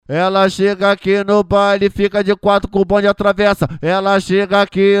Ela chega aqui no baile, fica de quatro com o bonde atravessa. Ela chega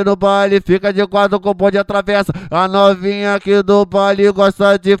aqui no baile, fica de quatro com o bonde atravessa. A novinha aqui do baile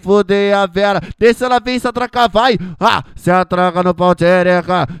gosta de fuder a Vera. Deixa ela vir se atracar, vai. Se atraca no pau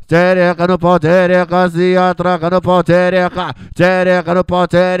xereca, xereca no pau xereca, se atraca no pau xereca, xereca no pau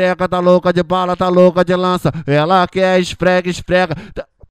xereca. Tá louca de bala, tá louca de lança. Ela quer esfrega, esfrega.